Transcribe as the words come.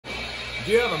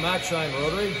Do you have a Maxshine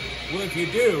Rotary? Well, if you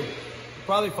do, you'll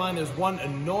probably find there's one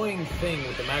annoying thing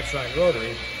with the Maxshine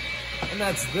Rotary, and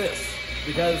that's this.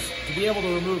 Because to be able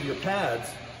to remove your pads,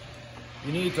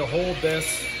 you need to hold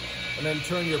this and then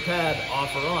turn your pad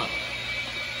off or on.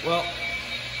 Well,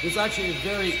 there's actually a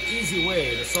very easy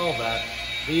way to solve that,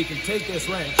 that you can take this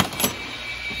wrench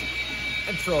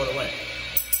and throw it away.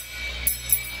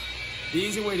 The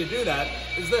easy way to do that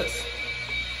is this.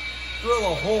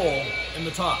 Drill a hole in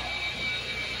the top.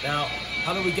 Now,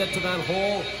 how do we get to that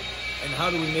hole and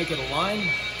how do we make it align?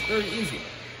 Very easy.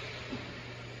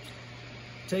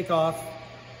 Take off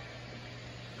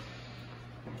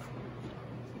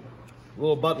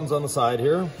little buttons on the side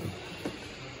here.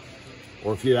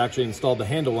 Or if you actually installed the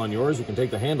handle on yours, you can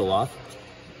take the handle off.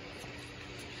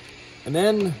 And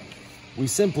then we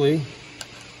simply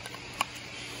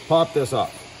pop this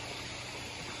off.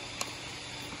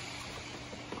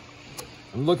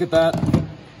 And look at that.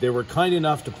 They were kind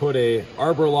enough to put a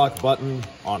arbor lock button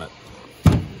on it.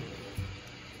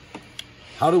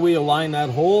 How do we align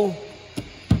that hole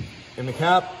in the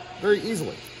cap? Very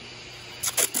easily.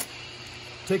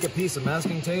 Take a piece of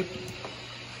masking tape,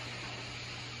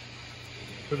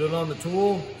 put it on the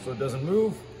tool so it doesn't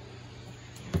move.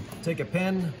 Take a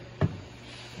pen,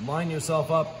 line yourself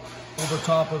up over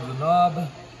top of the knob.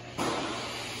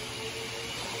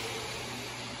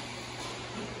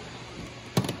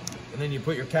 And then you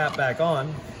put your cap back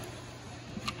on.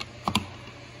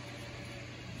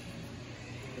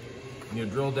 And you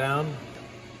drill down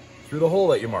through the hole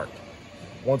that you marked.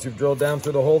 Once you've drilled down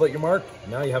through the hole that you marked,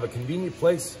 now you have a convenient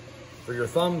place for your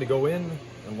thumb to go in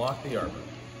and lock the arbor.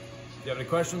 If you have any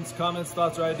questions, comments,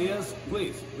 thoughts, or ideas,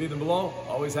 please leave them below.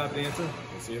 Always happy to answer.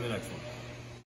 We'll see you in the next one.